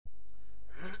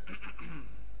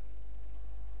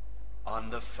On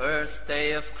the first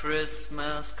day of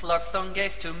Christmas, ClockStone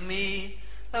gave to me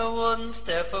a wooden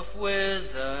staff of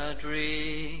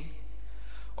wizardry.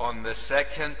 On the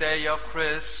second day of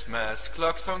Christmas,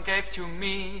 ClockStone gave to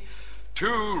me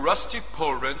 2 rusty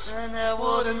pauldrons and a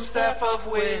wooden staff of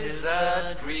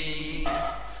wizardry.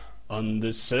 On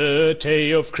the third day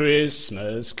of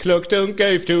Christmas, ClockStone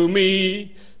gave to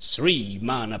me 3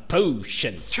 mana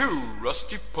potions, 2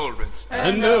 rusty pauldrons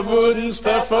and a wooden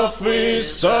staff of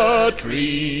wizardry.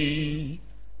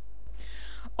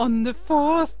 On the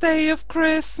fourth day of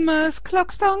Christmas,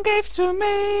 ClockStone gave to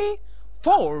me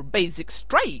 4 basic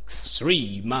strakes,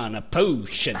 3 mana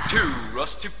potions, 2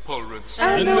 rusty pauldrons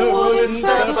and a wooden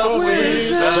staff of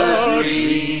wizardry.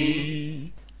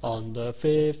 On the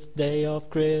 5th day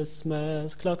of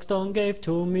Christmas, ClockStone gave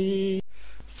to me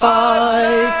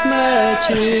 5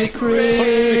 magic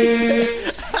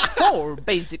rings, 4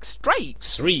 basic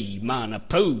strakes, 3 mana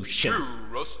potions, 2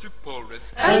 rusty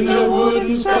pauldrons and a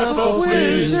wooden staff of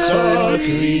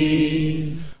wizardry.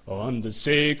 On the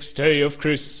 6th day of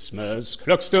Christmas,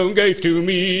 ClockStone gave to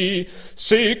me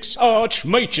 6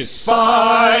 archmages,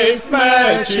 5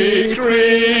 magic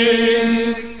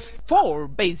rings, 4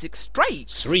 basic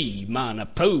strakes, 3 mana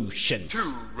potions,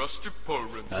 2 rusty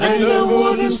pauldrons and a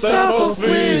wooden staff of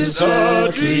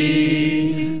wizardry.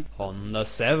 On the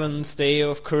 7th day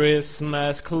of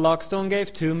Christmas, ClockStone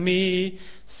gave to me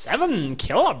 7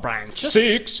 killer branches,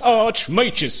 6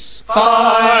 archmages,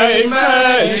 5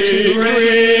 magic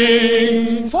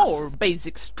rings, 4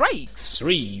 basic strakes,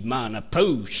 3 mana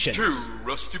potions, 2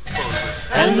 rusty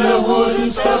pauldrons and a wooden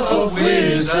staff of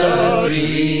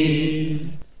wizardry.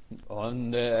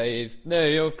 On the 8th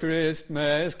day of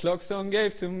Christmas, ClockStone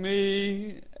gave to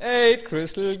me 8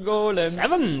 crystal golems,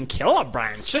 7 killer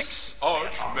branches, 6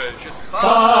 archmages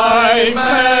 5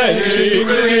 magic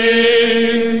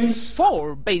rings,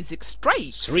 4 basic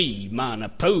strakes, 3 mana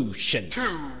potions, 2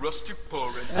 rusty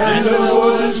pauldrons and a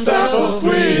wooden staff of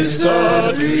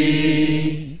wizardry.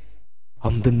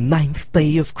 On the 9th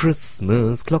day of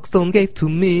Christmas, ClockStone gave to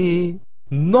me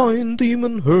 9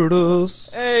 demon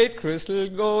herders, 8 crystal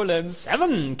golems,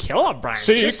 7 killer branches,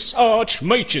 6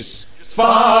 archmages,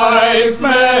 5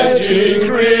 magic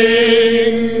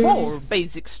rings, 4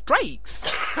 basic strakes,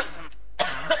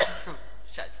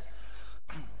 Scheiße.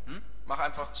 Mach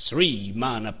einfach 3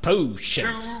 mana 2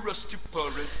 potions, rusty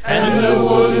pauldrons and a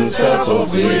wooden staff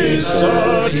of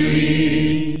wizardry.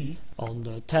 On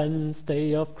the 10th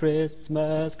day of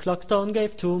Christmas, ClockStone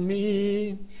gave to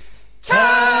me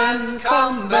 10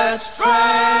 combat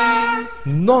strength,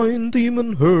 9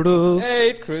 demon herders,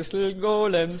 8 crystal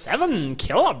golems, 7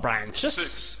 killer branches,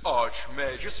 6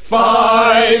 archmages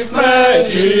 5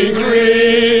 magic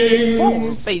rings,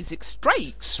 4 basic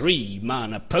strakes, 3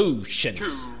 mana potions, 2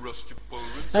 rusty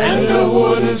pauldrons and a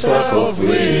wooden staff of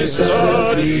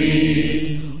wizardry.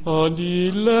 On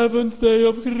the 11th day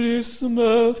of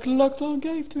Christmas, ClockStone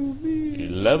gave to me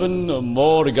 11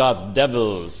 more god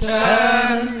devils,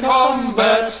 10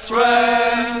 combat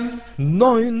strength,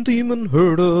 9 demon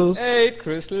herders, 8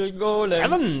 crystal golems,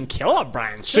 7 killer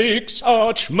branches, 6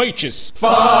 archmages,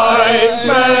 5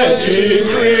 magic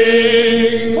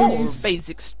rings, 4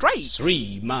 basic strakes,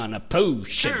 3 mana 2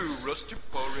 potions, rusty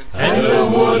pauldrons and a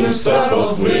wooden staff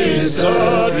of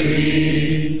wizardry.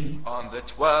 On the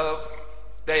 12th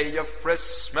day of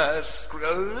Christmas,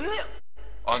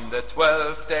 on the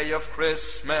 12th day of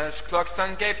Christmas,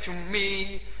 ClockStone gave to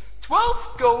me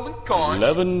 12 golden coins,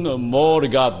 11 more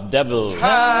god devils,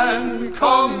 10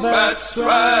 combat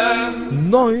strength,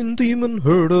 9 demon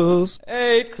herders,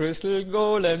 8 crystal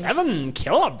golems, 7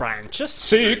 killer branches,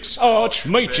 6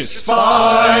 archmages,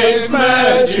 5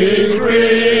 magic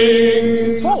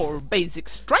rings, 4 basic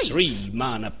strakes, 3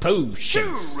 mana 2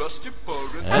 potions, rusty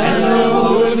pauldrons and a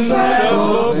wooden staff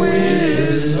of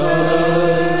wizardry.